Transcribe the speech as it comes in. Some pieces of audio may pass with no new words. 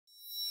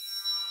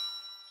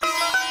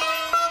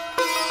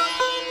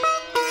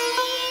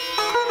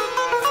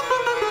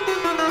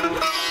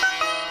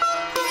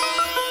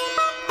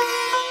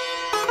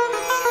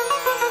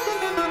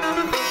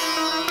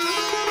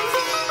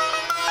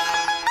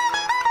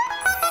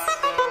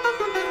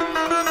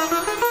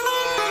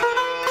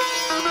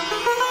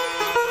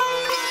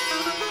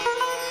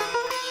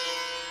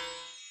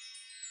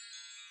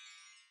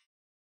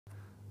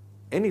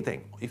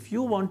anything. If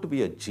you want to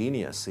be a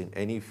genius in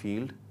any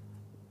field,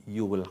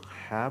 you will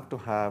have to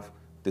have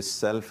this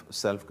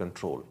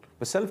self-control.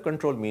 The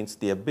self-control means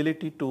the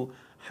ability to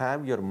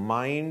have your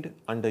mind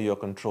under your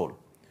control,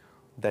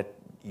 that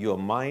your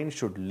mind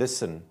should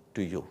listen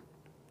to you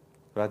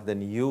rather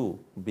than you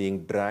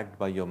being dragged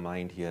by your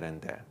mind here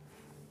and there.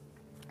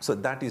 So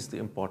that is the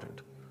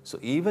important. So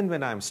even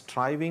when I'm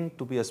striving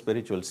to be a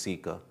spiritual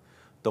seeker,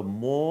 the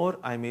more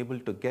I'm able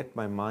to get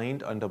my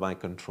mind under my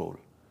control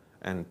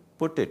and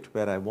put it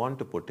where I want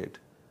to put it,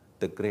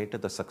 the greater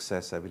the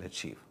success I will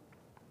achieve.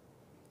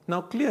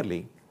 Now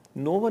clearly,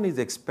 no one is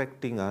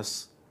expecting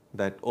us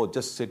that, oh,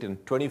 just sit in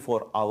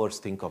 24 hours,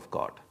 think of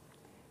God.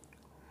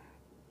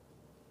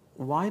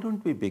 Why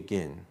don't we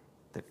begin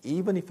that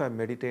even if I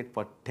meditate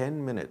for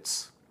 10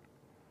 minutes,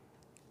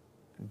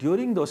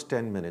 during those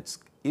 10 minutes,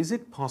 is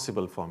it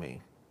possible for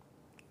me?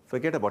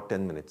 Forget about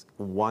 10 minutes,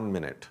 1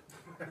 minute.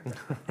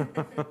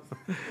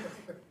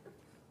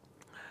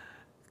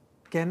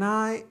 Can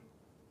I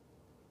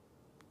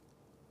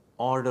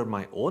order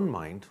my own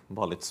mind?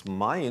 Well, it's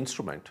my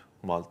instrument.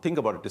 Well, think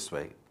about it this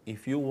way.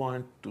 If you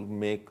want to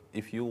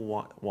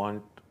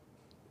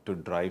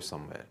drive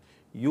somewhere,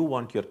 you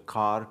want your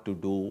car to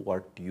do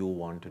what you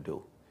want to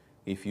do.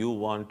 If you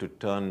want to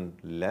turn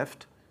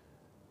left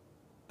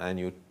and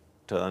you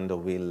turn the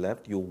wheel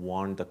left, you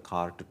want the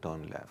car to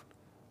turn left.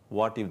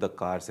 What if the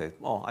car says,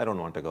 oh, I don't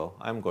want to go,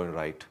 I'm going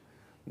right?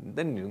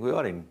 Then we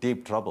are in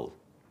deep trouble.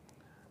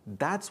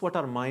 That's what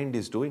our mind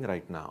is doing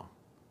right now.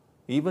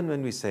 Even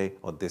when we say,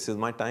 oh, this is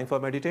my time for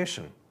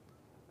meditation,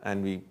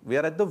 and we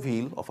are at the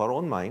wheel of our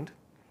own mind,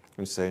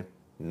 and say,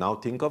 now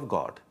think of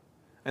God.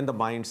 And the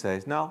mind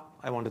says, now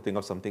I want to think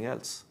of something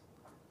else.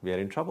 We are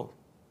in trouble.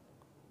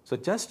 So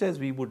just as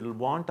we would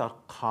want our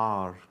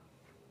car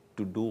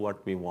to do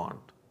what we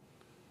want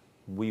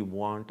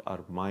our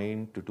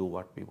mind to do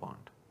what we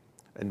want.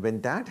 And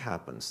when that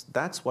happens,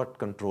 that's what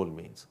control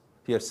means.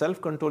 Here,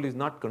 self-control is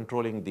not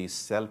controlling the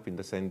self in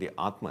the sense the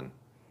Atman.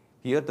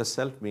 Here, the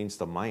self means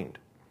the mind.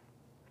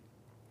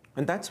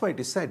 And that's why it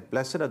is said,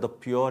 blessed are the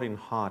pure in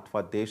heart,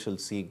 for they shall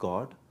see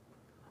God.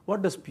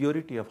 What does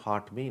purity of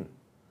heart mean?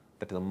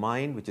 That the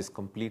mind which is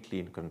completely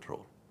in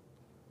control.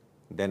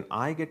 Then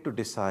I get to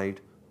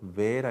decide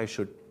where I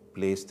should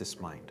place this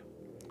mind.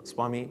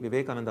 Swami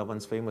Vivekananda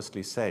once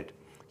famously said,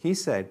 he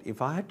said,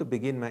 if I had to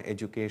begin my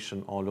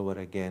education all over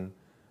again,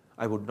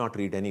 I would not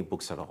read any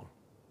books at all.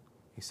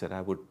 He said,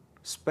 I would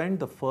spend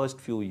the first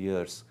few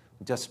years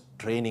just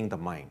training the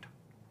mind.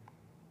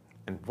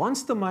 And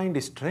once the mind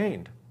is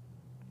trained,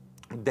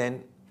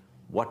 then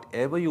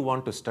whatever you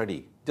want to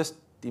study, just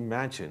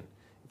imagine,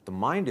 if the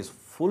mind is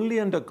fully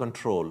under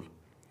control,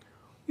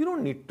 you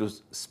don't need to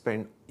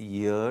spend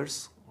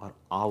years or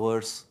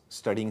hours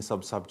studying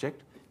some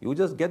subject. You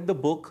just get the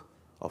book,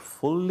 a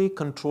fully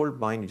controlled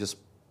mind,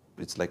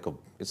 it's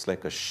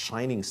like a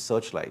shining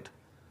searchlight.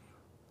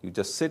 You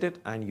just sit it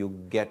and you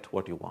get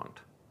what you want.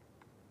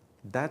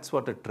 That's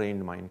what a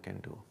trained mind can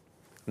do.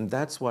 And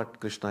that's what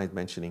Krishna is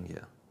mentioning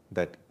here,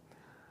 that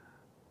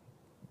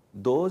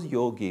those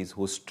yogis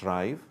who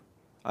strive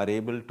are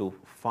able to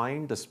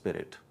find the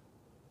spirit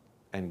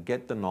and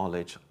get the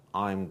knowledge,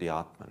 I am the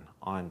Atman,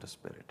 I am the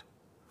spirit.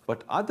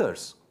 But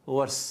others who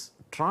are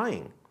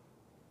trying,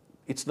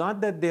 it's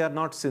not that they are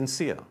not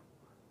sincere.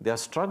 They are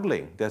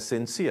struggling, they are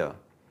sincere.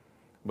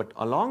 But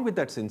along with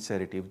that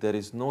sincerity, if there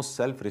is no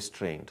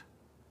self-restraint,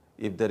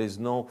 if there is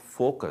no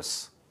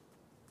focus,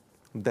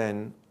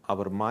 then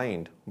our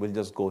mind will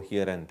just go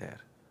here and there.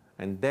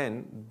 And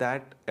then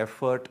that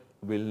effort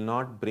will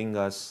not bring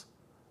us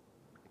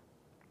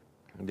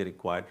the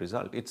required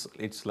result.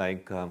 It's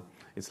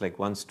like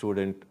one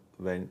student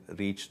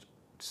reached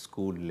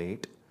school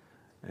late,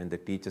 and the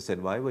teacher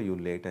said, why were you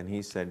late? And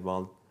he said,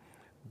 well,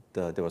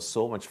 there was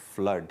so much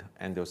flood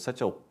and there was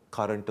such a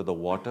current to the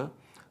water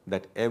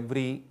that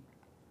every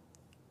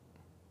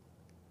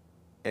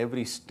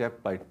step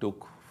I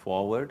took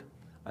forward,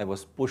 I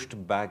was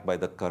pushed back by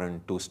the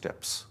current 2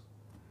 steps.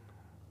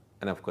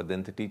 And of course,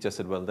 then the teacher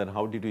said, well, then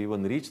how did you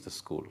even reach the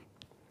school?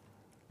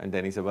 And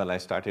then he said, well, I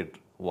started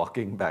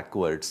walking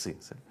backwards. He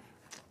said,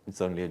 it's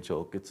only a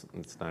joke. It's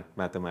not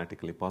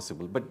mathematically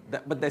possible.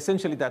 But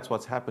essentially, that's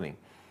what's happening.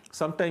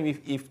 Sometimes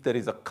if there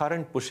is a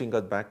current pushing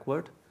us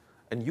backward,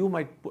 and you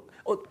might,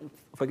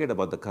 forget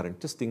about the current.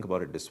 Just think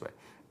about it this way.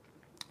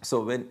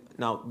 So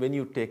when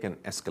you take an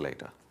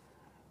escalator,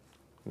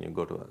 when you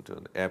go to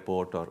the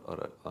airport or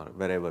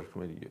wherever,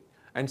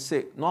 and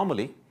say,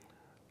 normally,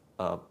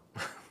 the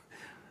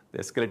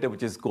escalator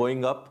which is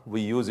going up,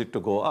 we use it to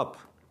go up.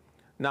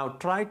 Now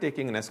try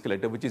taking an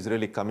escalator which is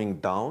really coming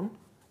down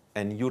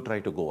and you try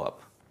to go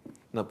up.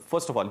 Now,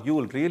 first of all, you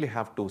will really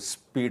have to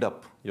speed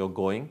up your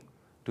going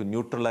to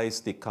neutralize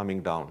the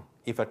coming down,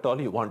 if at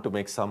all you want to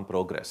make some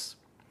progress.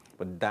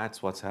 But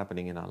that's what's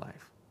happening in our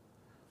life.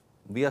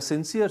 We are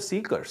sincere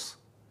seekers,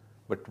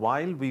 but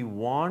while we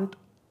want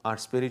our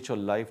spiritual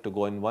life to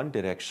go in one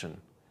direction,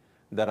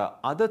 there are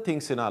other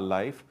things in our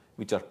life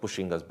which are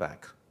pushing us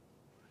back.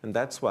 And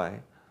that's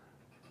why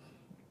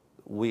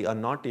we are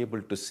not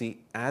able to see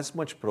as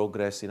much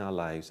progress in our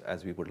lives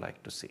as we would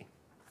like to see.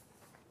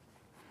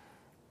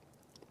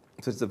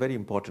 So it's a very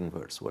important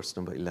verse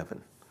number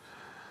 11.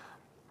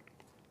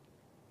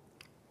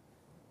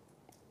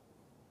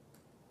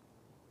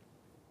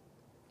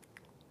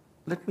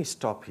 Let me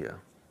stop here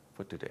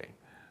for today.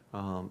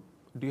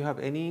 Do you have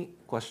any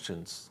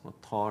questions or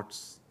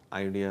thoughts,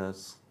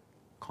 ideas,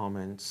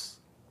 comments?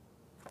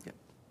 Yeah.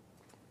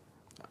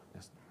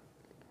 Yes.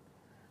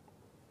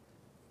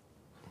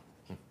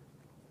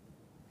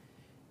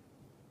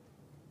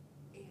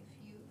 If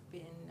you've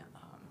been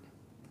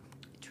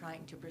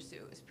trying to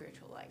pursue a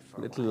spiritual life for A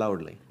a little while,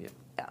 loudly,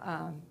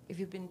 yeah. if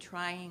you've been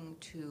trying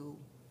to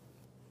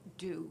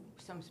do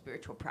some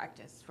spiritual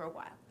practice for a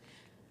while,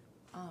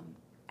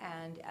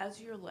 and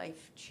as your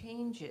life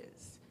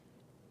changes,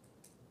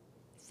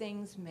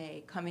 things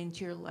may come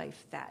into your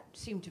life that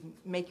seem to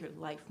make your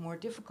life more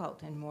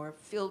difficult and more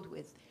filled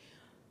with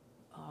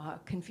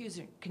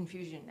confusion,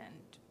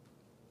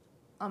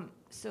 and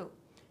so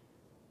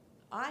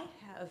I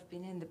have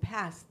been in the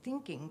past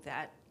thinking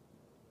that,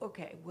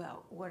 okay,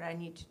 well, what I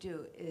need to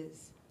do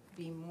is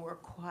be more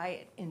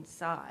quiet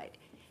inside,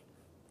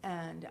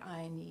 and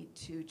I need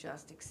to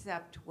just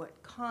accept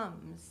what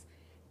comes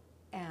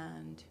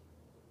and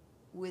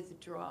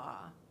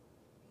withdraw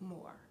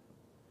more.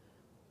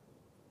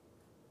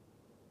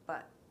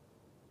 But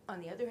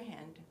on the other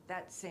hand,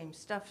 that same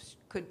stuff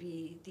could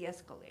be the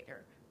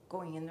escalator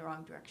going in the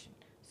wrong direction.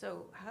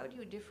 So how do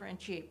you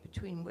differentiate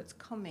between what's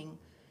coming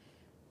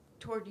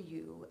toward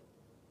you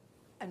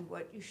and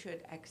what you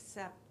should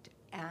accept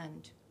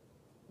and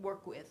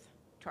work with,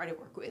 try to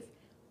work with,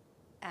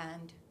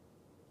 and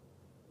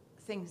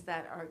things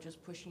that are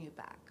just pushing you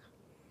back?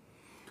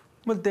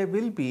 Well, there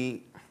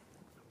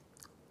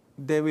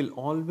will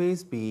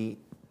always be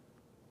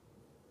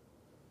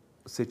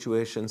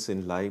situations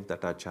in life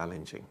that are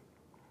challenging.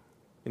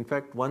 In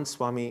fact, once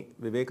Swami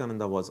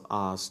Vivekananda was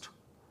asked,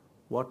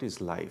 what is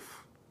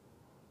life?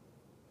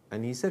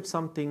 And he said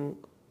something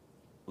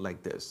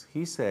like this.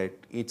 He said,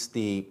 it's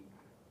the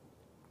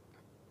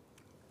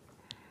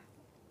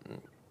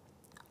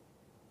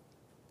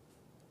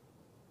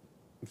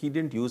he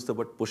didn't use the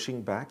word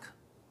pushing back,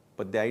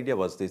 but the idea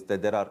was this,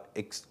 that there are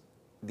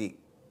the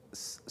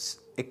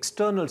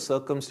external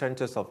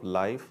circumstances of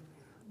life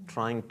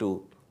trying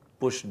to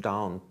push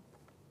down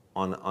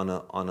on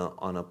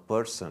a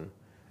person,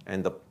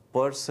 and the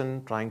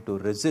person trying to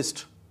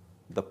resist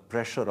the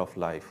pressure of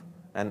life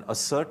and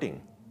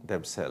asserting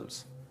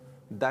themselves.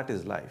 That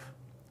is life.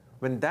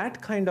 When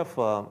that kind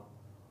of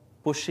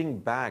pushing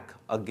back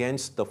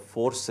against the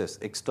forces,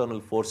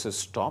 external forces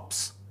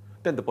stops,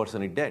 then the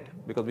person is dead,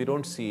 because we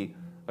don't see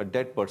a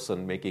dead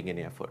person making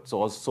any effort.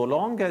 So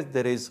long as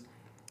there is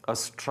a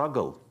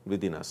struggle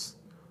within us,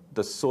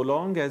 so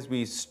long as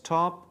we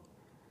stop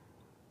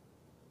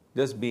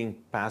just being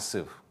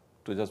passive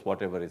to just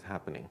whatever is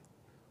happening.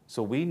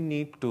 So we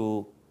need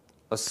to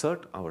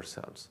assert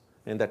ourselves,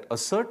 and that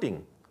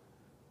asserting,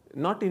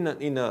 not in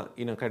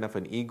a kind of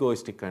an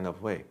egoistic kind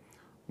of way,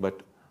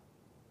 but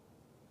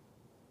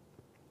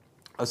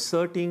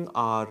asserting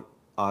our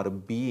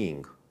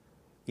being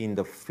in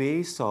the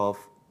face of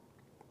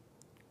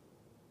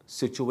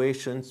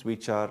situations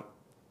which are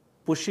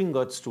pushing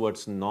us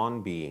towards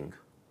non-being.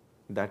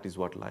 That is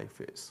what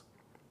life is.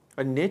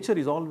 And nature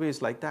is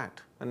always like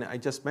that. And I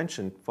just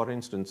mentioned, for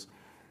instance,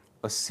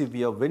 a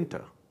severe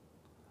winter.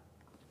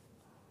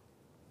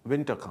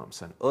 Winter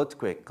comes, an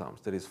earthquake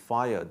comes, there is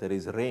fire, there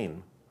is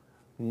rain.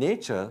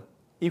 Nature,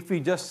 if we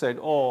just said,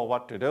 oh,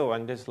 what to do,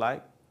 and just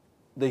like,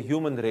 the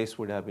human race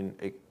would have been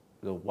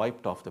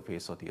wiped off the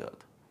face of the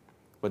earth.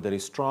 But there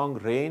is strong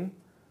rain,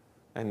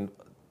 and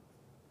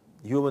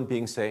human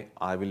beings say,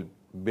 I will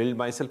build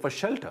myself a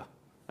shelter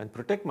and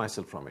protect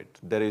myself from it.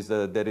 There is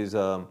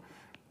a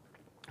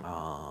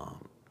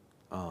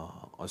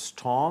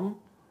storm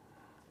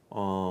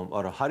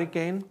or a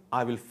hurricane,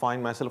 I will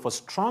find myself a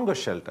stronger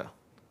shelter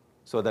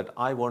so that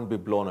I won't be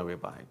blown away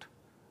by it.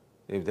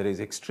 If there is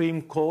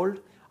extreme cold,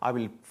 I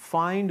will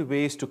find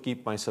ways to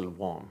keep myself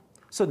warm.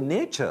 So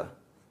nature,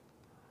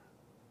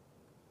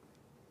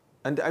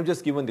 and I've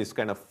just given these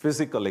kind of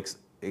physical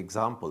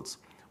examples,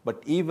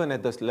 but even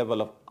at this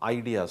level of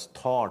ideas,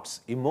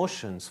 thoughts,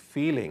 emotions,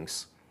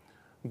 feelings,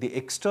 the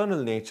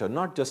external nature,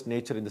 not just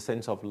nature in the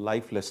sense of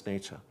lifeless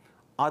nature,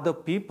 other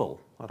people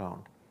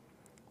around.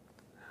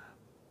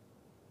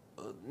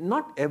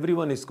 Not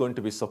everyone is going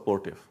to be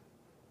supportive.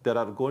 There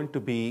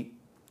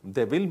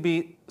will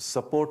be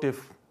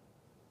supportive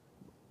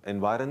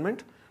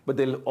environment, but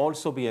there will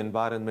also be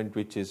environment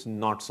which is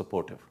not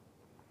supportive.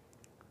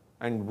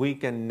 And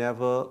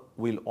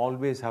we'll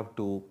always have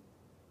to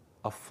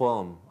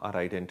affirm our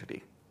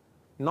identity.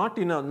 Not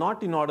in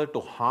order to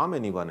harm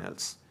anyone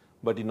else,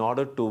 but in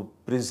order to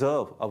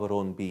preserve our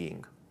own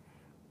being.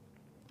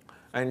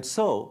 And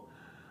so,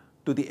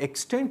 to the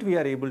extent we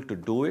are able to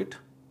do it,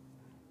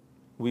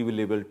 we will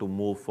be able to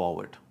move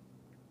forward.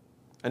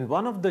 And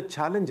one of the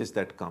challenges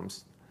that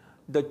comes,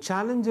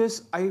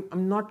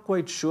 I'm not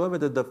quite sure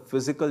whether the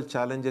physical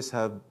challenges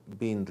have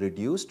been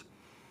reduced.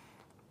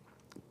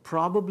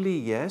 Probably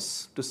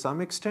yes, to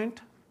some extent,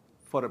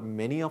 for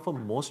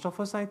most of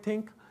us, I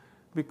think,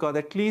 because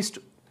at least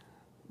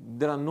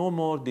there are no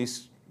more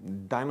these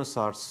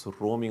dinosaurs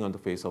roaming on the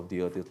face of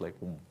the earth. It's like,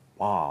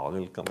 wow,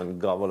 they'll come and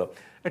gobble up.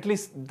 At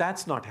least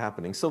that's not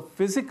happening. So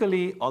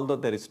physically, although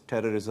there is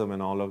terrorism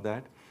and all of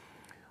that,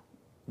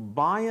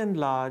 by and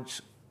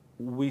large,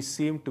 we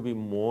seem to be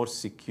more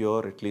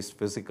secure, at least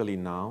physically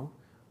now,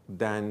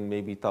 than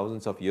maybe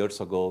thousands of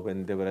years ago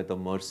when they were at the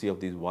mercy of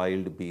these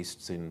wild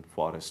beasts in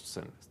forests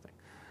and everything.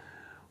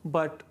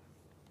 But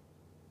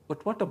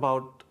what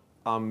about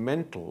our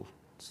mental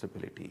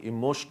stability,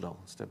 emotional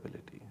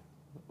stability?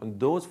 And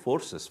those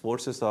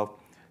forces of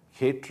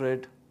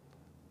hatred,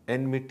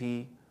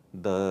 enmity,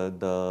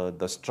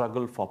 the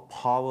struggle for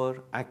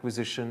power,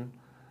 acquisition,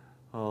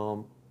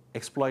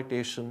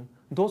 exploitation,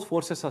 those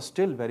forces are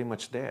still very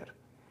much there.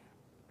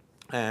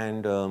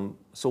 And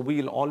so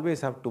we'll always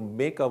have to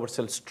make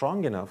ourselves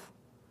strong enough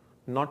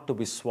not to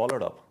be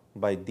swallowed up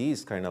by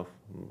these kind of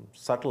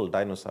subtle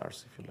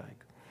dinosaurs, if you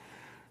like.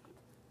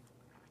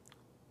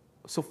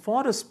 So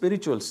for a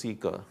spiritual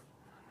seeker,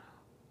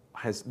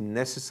 has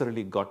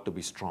necessarily got to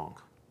be strong.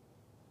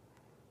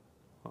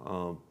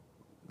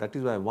 That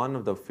is why one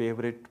of the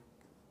favorite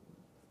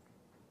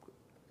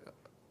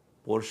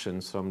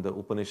portions from the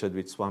Upanishad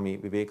which Swami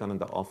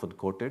Vivekananda often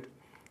quoted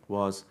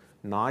was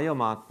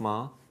Nayam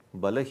Atma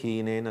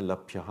Balahinena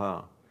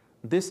Lapyaha.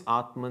 This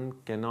Atman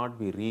cannot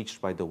be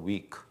reached by the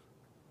weak.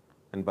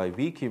 And by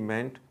weak he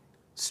meant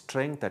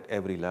strength at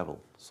every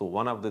level. So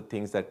one of the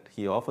things that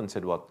he often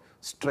said was,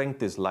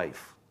 strength is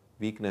life,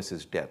 weakness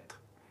is death.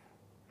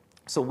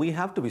 So we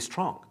have to be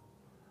strong.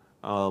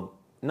 Now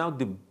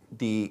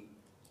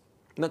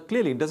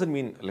clearly it doesn't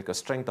mean like a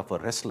strength of a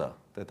wrestler,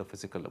 that the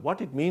physical.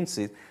 What it means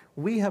is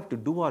we have to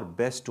do our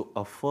best to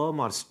affirm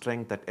our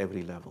strength at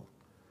every level.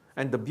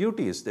 And the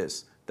beauty is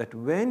this, that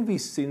when we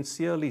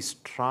sincerely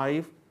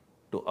strive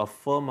to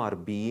affirm our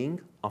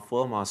being,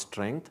 affirm our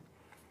strength,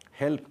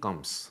 help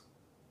comes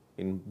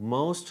in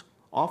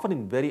often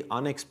in very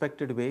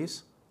unexpected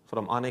ways,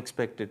 from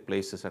unexpected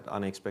places at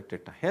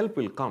unexpected time. Help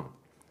will come.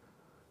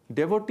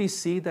 Devotees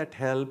see that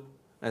help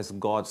as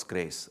God's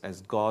grace,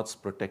 as God's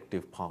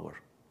protective power.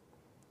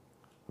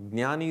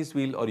 Jnanis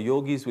or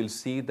yogis will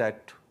see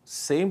that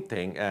same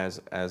thing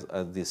as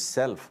the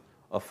self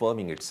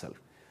affirming itself.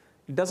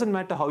 It doesn't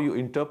matter how you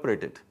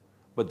interpret it,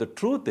 but the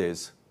truth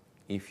is,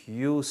 if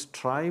you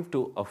strive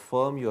to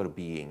affirm your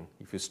being,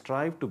 if you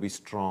strive to be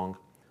strong,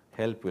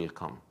 help will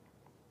come.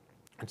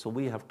 And so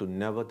we have to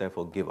never,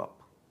 therefore, give up.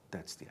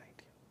 That's the idea.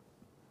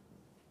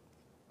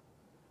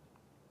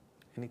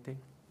 Anything?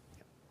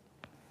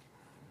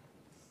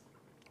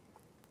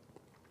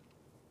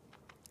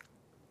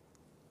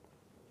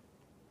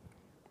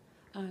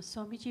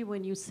 Swamiji,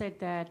 when you said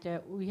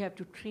that we have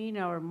to train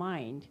our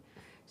mind,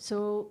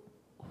 so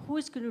who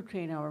is going to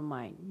train our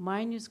mind?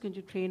 Mind is going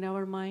to train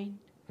our mind.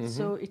 Mm-hmm.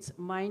 So its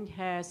mind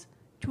has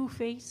two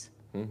faces.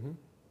 Mm-hmm.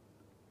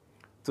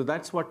 So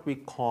that's what we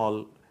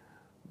call.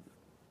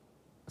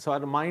 So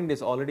our mind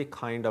is already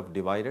kind of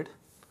divided.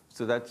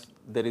 So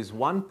there is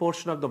one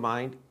portion of the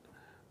mind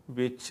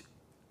which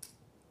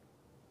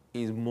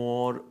is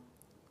more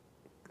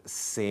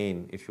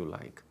sane, if you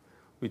like,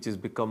 which has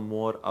become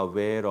more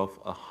aware of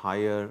a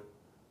higher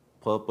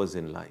purpose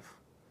in life.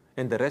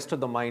 And the rest of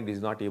the mind is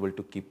not able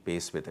to keep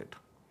pace with it.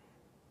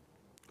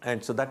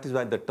 And so that is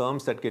why the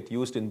terms that get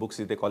used in books,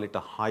 they call it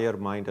a higher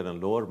mind and a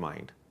lower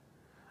mind.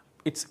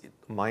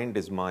 Mind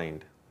is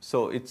mind.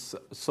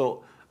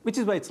 Which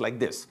is why it's like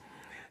this.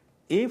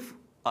 If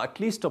at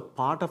least a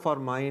part of our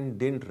mind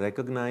didn't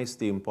recognize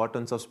the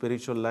importance of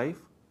spiritual life,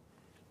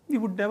 we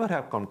would never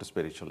have come to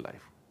spiritual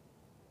life.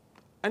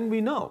 And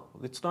we know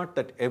it's not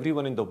that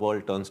everyone in the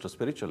world turns to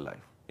spiritual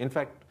life. In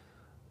fact,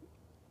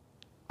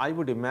 I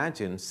would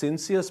imagine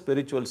sincere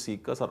spiritual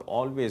seekers are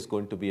always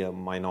going to be a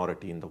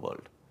minority in the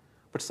world.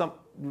 But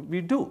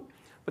we do.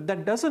 But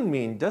that doesn't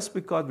mean just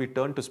because we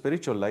turn to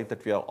spiritual life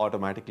that we are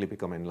automatically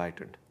become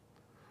enlightened.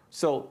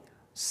 So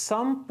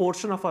some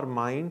portion of our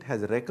mind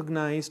has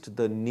recognized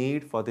the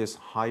need for this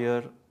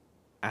higher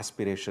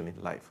aspiration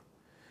in life.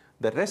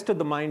 The rest of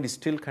the mind is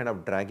still kind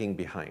of dragging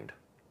behind.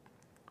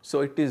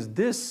 So it is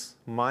this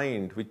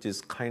mind which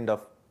is kind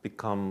of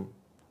become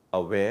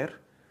aware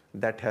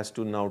that has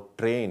to now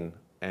train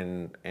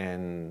and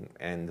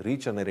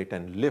regenerate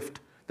and lift.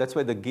 That's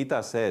why the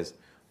Gita says,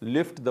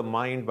 lift the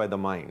mind by the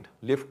mind,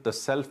 lift the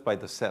self by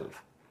the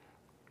self.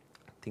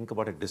 Think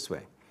about it this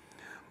way.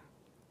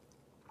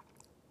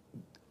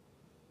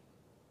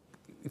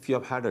 If you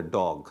have had a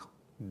dog,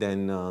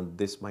 then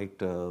this might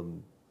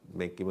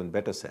make even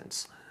better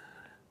sense.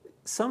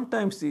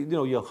 Sometimes,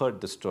 you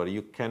heard the story,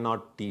 you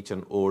cannot teach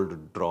an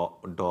old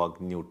dog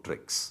new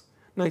tricks.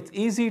 Now, it's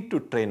easy to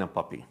train a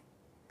puppy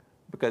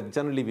because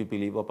generally we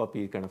believe a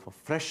puppy is kind of a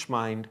fresh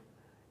mind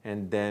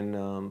and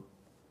then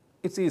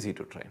it's easy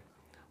to train.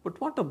 But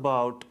what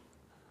about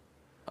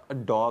a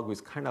dog who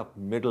is kind of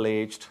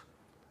middle-aged?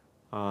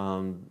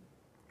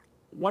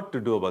 What to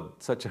do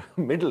about such a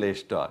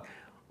middle-aged dog?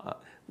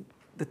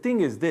 The thing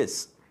is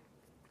this,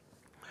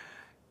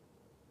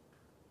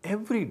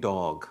 every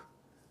dog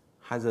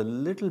has a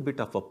little bit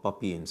of a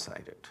puppy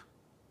inside it.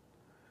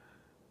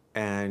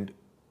 And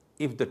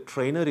if the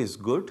trainer is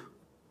good,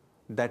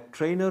 that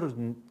trainer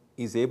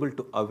is able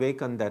to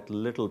awaken that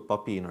little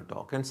puppy in a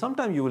dog. And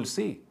sometimes you will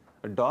see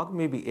a dog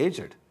may be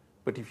aged,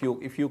 but if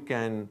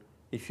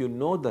you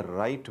know the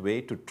right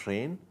way to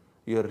train,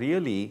 you're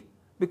really,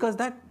 because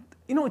that,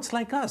 it's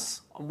like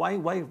us.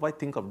 Why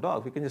think of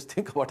dogs? We can just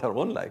think about our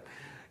own life.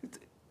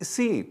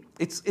 See,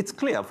 it's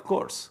clear, of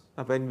course.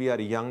 When we are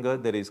younger,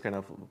 there is kind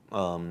of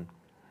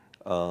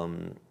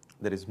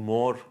there is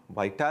more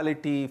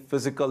vitality,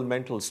 physical,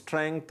 mental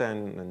strength,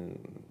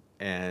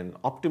 and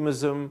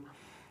optimism,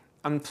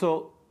 and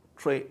so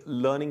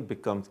learning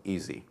becomes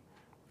easy.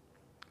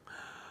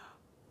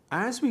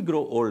 As we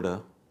grow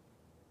older,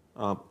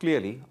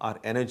 clearly our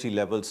energy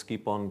levels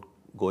keep on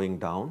going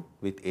down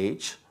with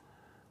age,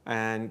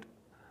 and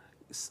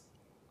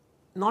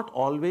not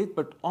always,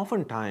 but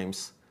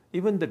oftentimes,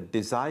 even the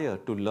desire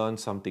to learn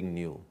something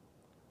new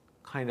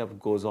kind of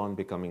goes on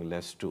becoming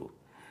less too.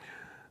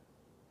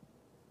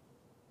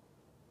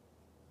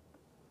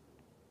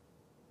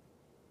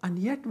 And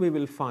yet we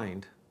will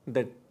find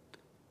that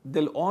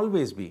there'll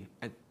always be,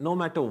 no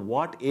matter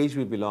what age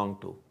we belong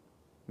to.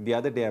 The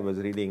other day I was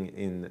reading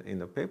in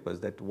the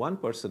papers that one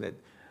person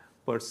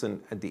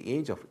at the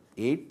age of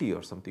 80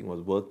 or something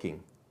was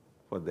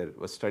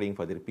studying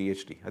for their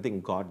PhD. I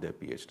think got their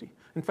PhD.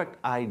 In fact,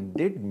 I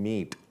did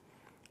meet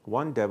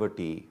one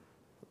devotee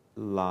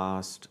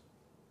last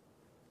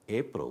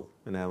April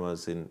when I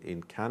was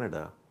in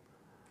Canada.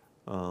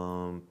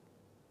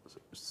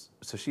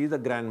 So she's a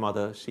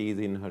grandmother, she's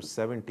in her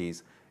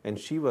 70s, and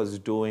she was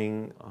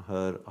doing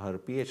her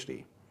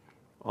PhD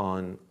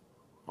on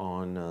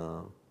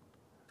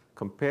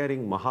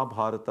comparing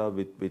Mahabharata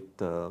with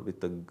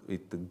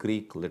the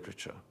Greek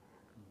literature.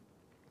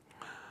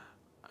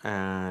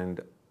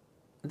 And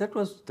that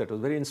was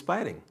very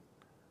inspiring.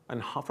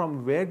 And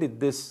from where did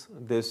this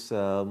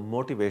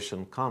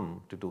motivation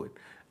come to do it?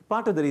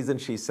 Part of the reason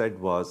she said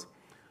was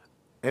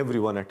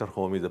everyone at her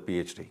home is a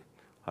PhD.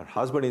 Her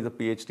husband is a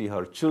PhD,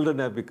 her children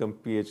have become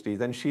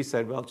PhDs. And she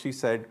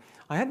said,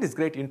 I had this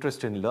great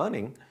interest in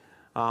learning,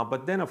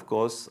 but then of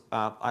course,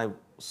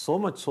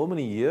 so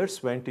many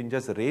years went in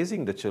just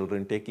raising the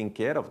children, taking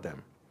care of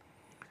them.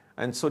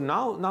 And so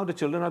now the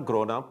children are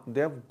grown up, they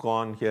have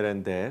gone here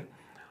and there,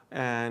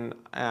 and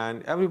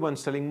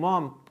everyone's telling,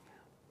 Mom,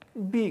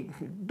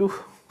 do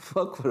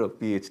work for a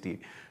PhD.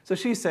 So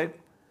she said,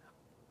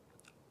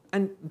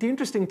 and the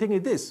interesting thing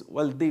is this,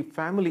 well, the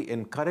family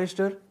encouraged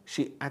her,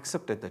 she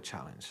accepted the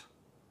challenge.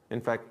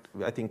 In fact,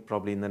 I think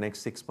probably in the next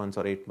 6 months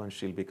or 8 months,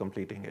 she'll be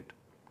completing it.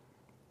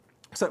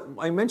 So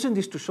I mentioned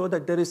this to show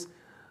that there is,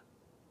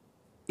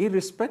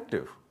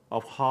 irrespective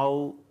of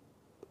how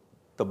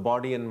the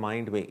body and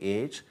mind may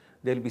age,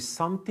 there'll be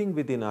something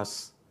within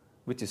us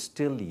which is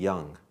still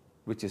young,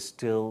 which is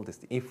still this.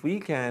 If we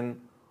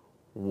can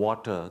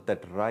water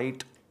that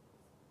right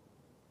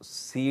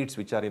seeds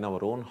which are in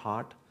our own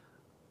heart,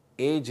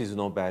 age is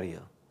no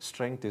barrier,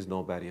 strength is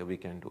no barrier, we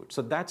can do it.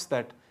 So that's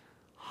that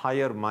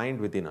higher mind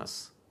within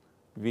us,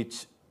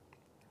 which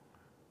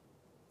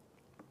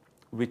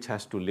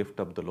has to lift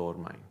up the lower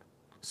mind.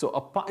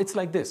 So it's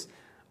like this,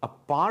 a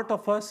part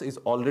of us is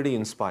already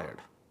inspired.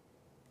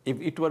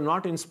 If it were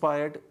not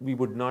inspired, we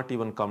would not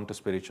even come to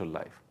spiritual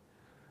life.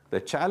 The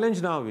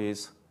challenge now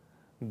is,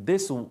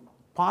 this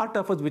part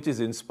of us which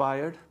is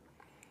inspired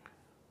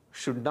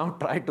should now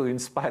try to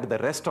inspire the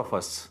rest of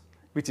us,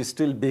 which is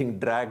still being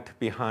dragged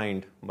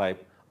behind by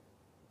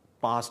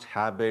past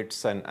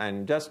habits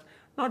and just,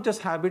 not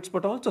just habits,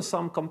 but also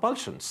some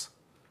compulsions.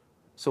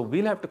 So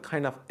we'll have to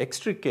kind of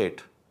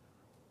extricate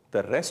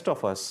the rest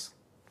of us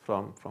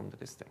from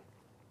this thing.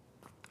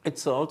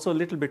 It's also a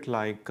little bit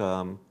like,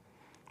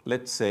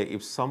 let's say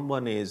if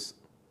someone is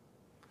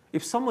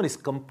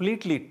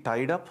completely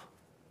tied up,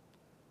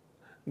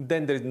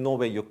 then there is no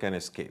way you can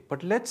escape.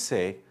 But let's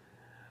say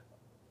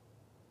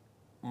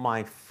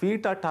my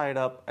feet are tied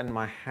up and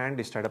my hand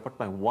is tied up, but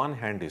my one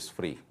hand is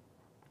free.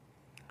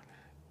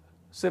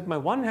 So if my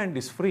one hand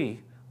is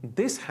free,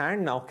 this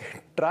hand now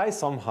can try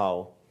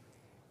somehow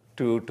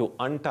to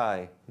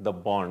untie the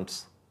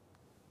bonds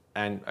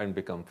and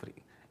become free.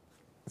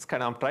 It's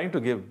kind of, I'm trying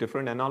to give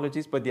different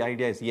analogies, but the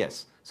idea is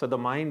yes. So the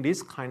mind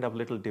is kind of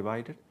little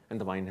divided, and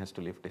the mind has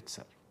to lift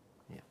itself.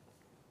 Yeah.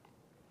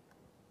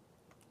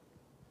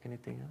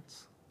 Anything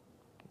else?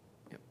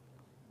 Yep.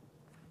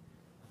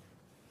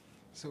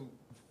 So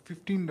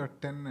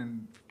 15.10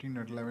 and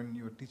 15.11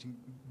 you were teaching,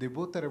 they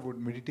both are about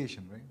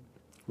meditation, right?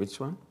 Which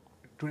one?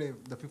 Today,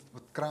 the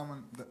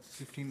Utkraman, the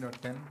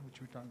 15.10,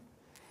 which we talked.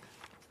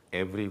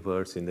 Every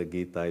verse in the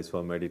Gita is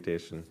for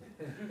meditation.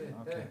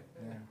 Okay,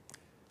 yeah.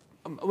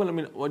 Well, I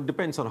mean, it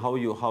depends on how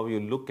you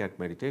look at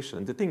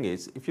meditation. The thing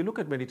is, if you look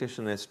at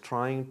meditation as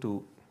trying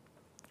to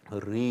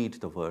read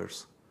the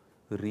verse,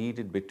 read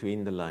it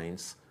between the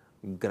lines,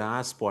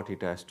 grasp what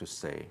it has to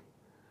say,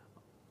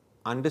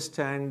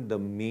 understand the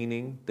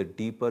meaning, the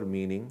deeper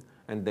meaning,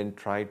 and then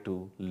try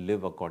to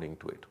live according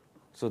to it.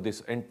 So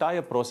this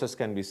entire process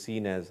can be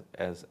seen as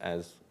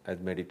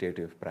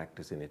meditative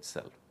practice in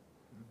itself.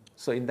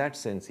 So in that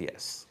sense,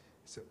 yes.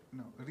 So,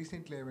 no,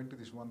 recently I went to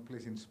this one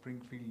place in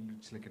Springfield.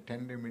 It's like a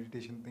 10-day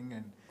meditation thing,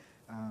 and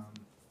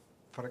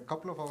for a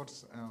couple of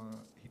hours,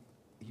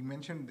 he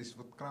mentioned this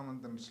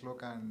Utkramantam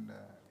sloka, and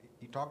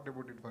he talked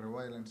about it for a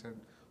while and said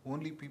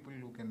only people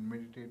who can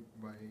meditate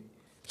by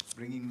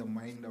bringing the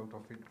mind out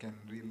of it can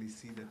really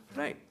see that.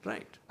 Right,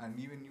 right. And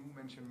even you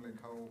mentioned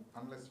like how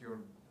unless your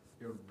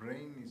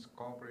brain is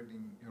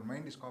cooperating, your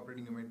mind is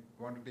cooperating, you might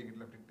want to take it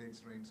left, it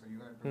takes right. So you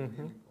have to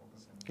really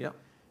focus. Yeah.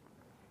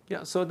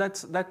 Yeah, so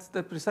that's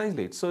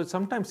precisely it. So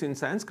sometimes in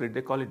Sanskrit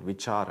they call it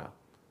vichara,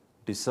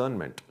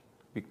 discernment.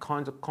 We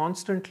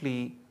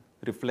constantly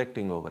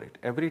reflecting over it.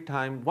 Every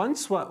time,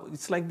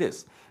 it's like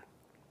this.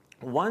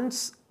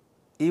 Once,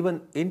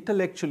 even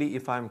intellectually,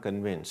 if I'm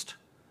convinced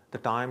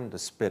that I'm the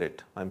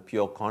spirit, I'm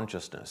pure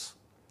consciousness,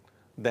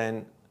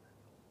 then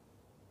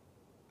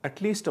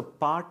at least a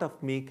part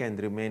of me can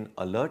remain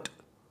alert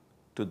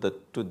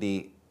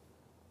to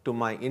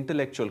my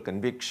intellectual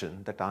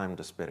conviction that I am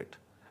the spirit.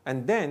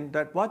 And then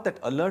what that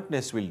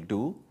alertness will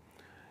do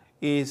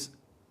is,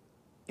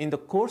 in the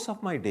course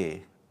of my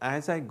day,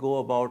 as I go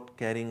about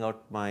carrying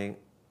out my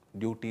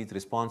duties,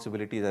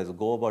 responsibilities, as I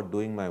go about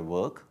doing my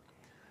work,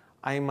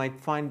 I might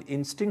find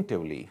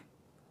instinctively,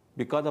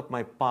 because of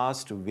my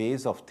past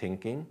ways of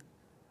thinking,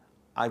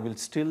 I will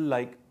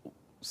still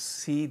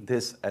see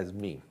this as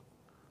me.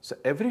 So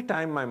every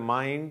time my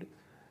mind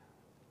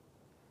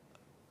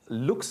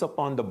looks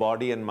upon the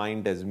body and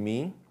mind as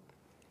me,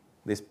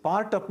 this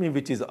part of me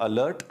which is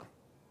alert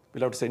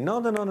will have to say, no,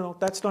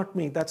 that's not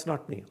me,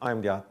 I am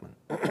the Atman.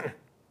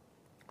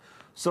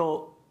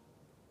 So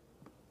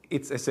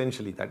it's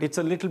essentially that. It's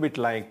a little bit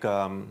like,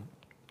 well,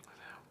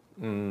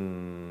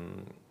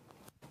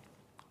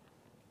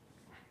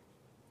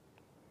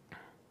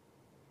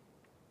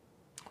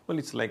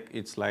 it's like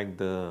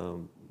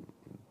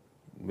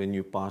when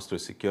you pass through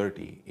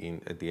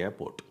security at the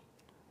airport.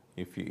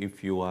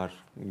 If you are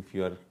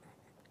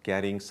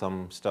carrying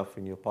some stuff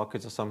in your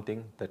pockets or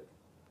something,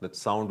 that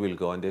sound will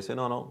go, and they say,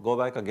 no, go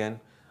back again.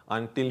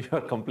 Until you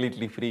are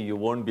completely free, you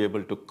won't be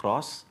able to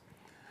cross.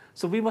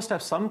 So we must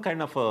have some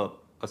kind of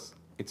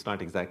it's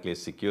not exactly a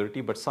security,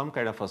 but some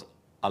kind of an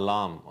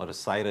alarm or a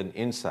siren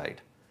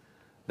inside,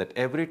 that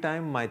every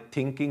time my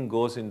thinking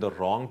goes in the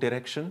wrong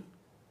direction,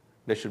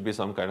 there should be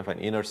some kind of an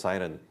inner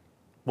siren.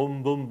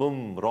 Boom, boom,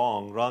 boom,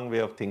 wrong way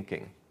of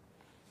thinking.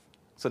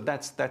 So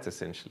that's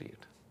essentially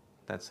it.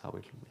 That's how it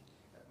will be.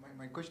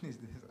 My question is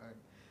this.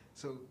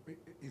 So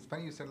it's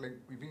funny you said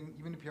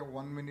even if you have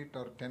 1 minute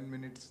or 10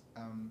 minutes,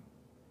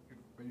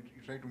 when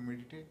you try to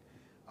meditate,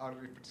 or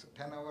if it's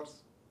 10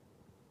 hours,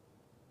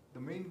 the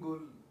main goal,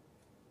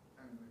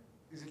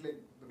 is it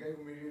like the guy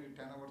who meditated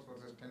 10 hours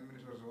versus 10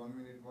 minutes versus 1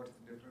 minute? What's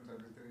the difference? Or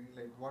is there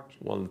any, what?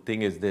 Well, the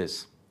thing is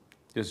this.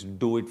 Just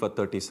do it for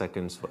 30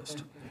 seconds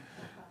first.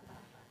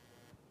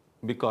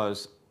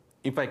 Because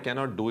if I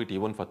cannot do it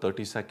even for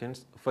 30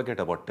 seconds, forget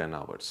about 10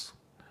 hours.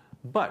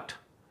 But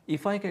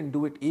if I can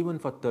do it even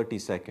for 30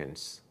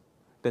 seconds,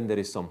 then there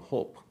is some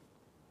hope.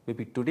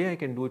 Maybe today I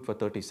can do it for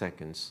 30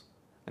 seconds.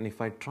 And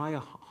if I try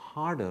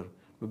harder,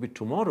 maybe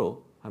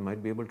tomorrow I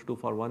might be able to do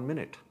for 1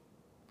 minute.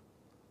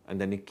 And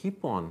then I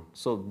keep on.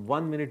 So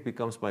 1 minute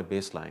becomes my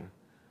baseline.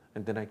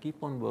 And then I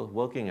keep on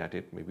working at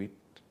it. Maybe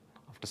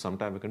after some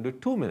time I can do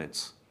it 2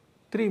 minutes,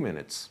 3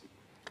 minutes.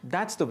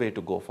 That's the way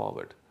to go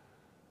forward.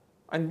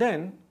 And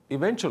then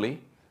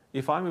eventually,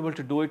 if I'm able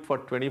to do it for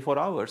 24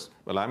 hours,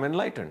 well, I'm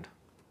enlightened.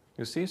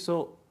 You see,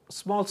 so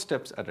small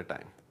steps at a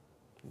time.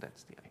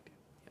 That's the idea.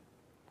 Yeah.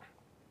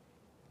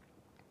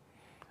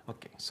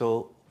 Okay,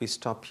 so we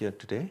stop here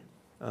today.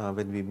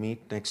 When we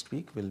meet next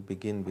week, we'll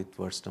begin with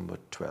verse number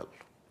 12.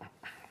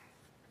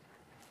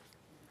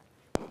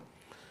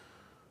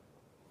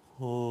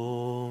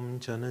 Om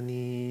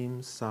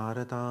Jananim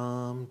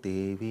Saradam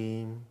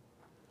Devim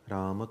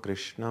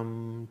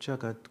Ramakrishnam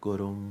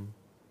Jagadgurum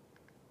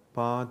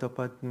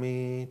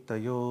Padapadme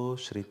Tayo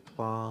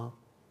Shritva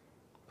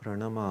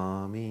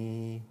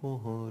Pranamami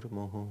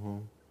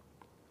Muhurmuhu.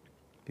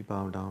 We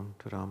bow down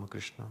to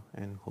Ramakrishna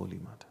and Holy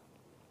Mother.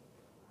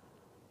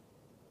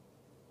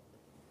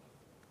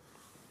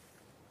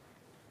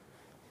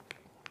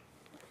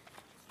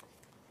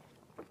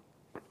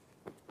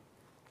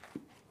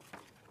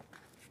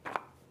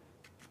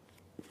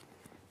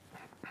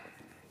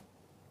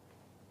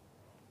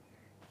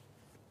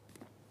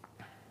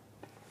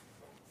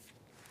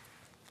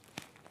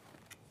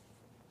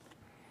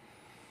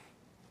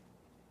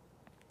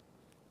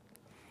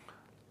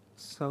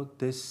 So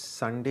this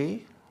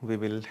Sunday we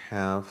will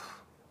have,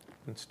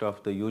 instead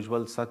of the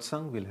usual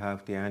satsang, we'll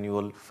have the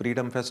annual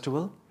Freedom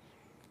Festival.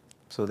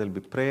 So there'll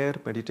be prayer,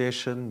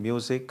 meditation,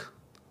 music,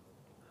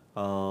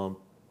 a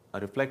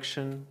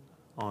reflection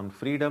on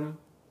freedom.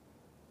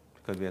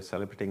 Because we are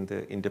celebrating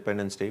the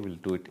Independence Day, we'll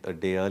do it a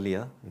day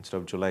earlier. Instead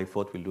of July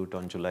 4th, we'll do it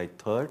on July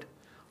 3rd,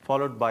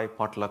 followed by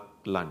potluck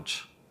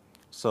lunch.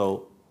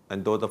 So,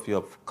 and those of you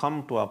who have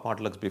come to our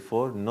potlucks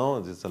before know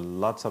there's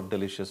lots of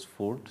delicious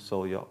food.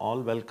 So you're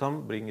all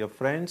welcome. Bring your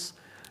friends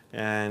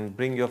and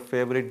bring your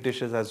favorite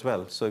dishes as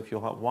well. So if you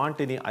want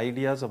any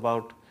ideas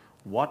about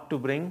what to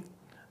bring,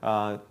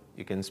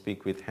 You can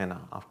speak with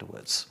Henna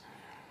afterwards.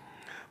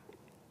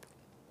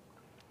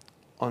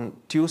 On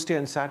Tuesday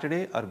and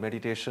Saturday, our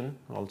meditation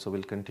also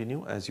will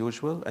continue as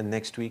usual, and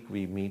next week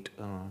we meet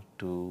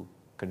to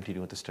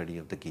continue the study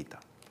of the Gita.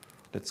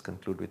 Let's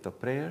conclude with a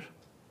prayer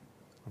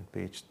on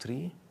page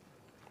 3.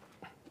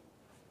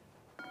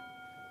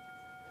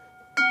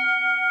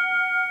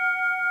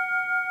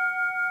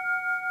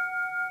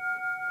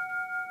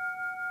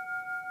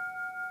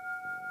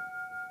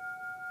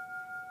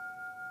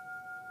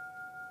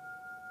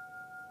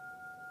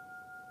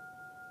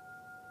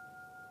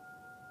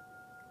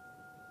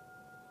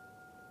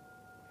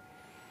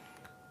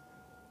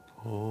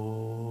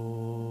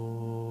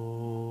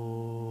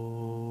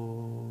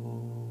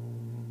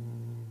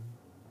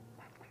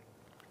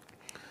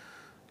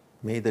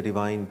 May the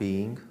Divine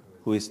Being,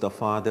 who is the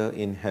Father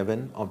in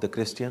heaven of the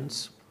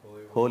Christians,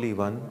 Holy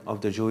One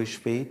of the Jewish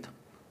faith,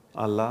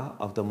 Allah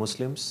of the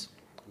Muslims,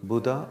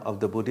 Buddha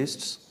of the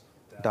Buddhists,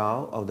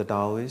 Tao of the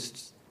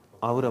Taoists,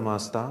 Ahura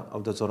Mazda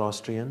of the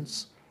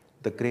Zoroastrians,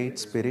 the Great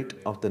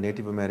Spirit of the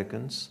Native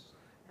Americans,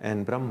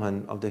 and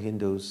Brahman of the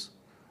Hindus,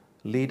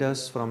 lead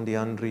us from the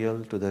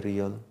unreal to the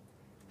real,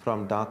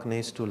 from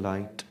darkness to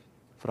light,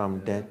 from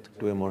death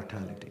to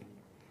immortality.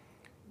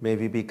 May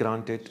we be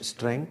granted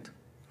strength,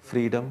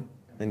 freedom,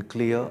 and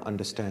clear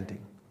understanding.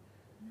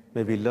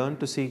 May we learn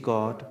to see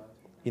God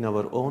in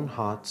our own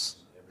hearts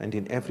and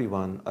in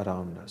everyone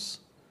around us.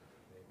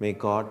 May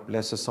God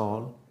bless us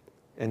all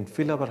and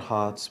fill our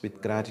hearts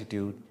with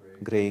gratitude,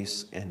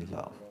 grace, and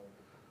love.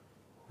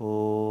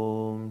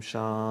 Om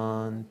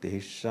Shanti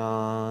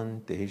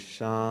Shanti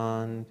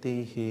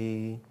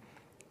Shanti.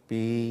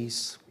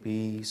 Peace,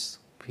 peace,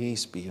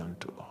 peace be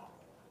unto all.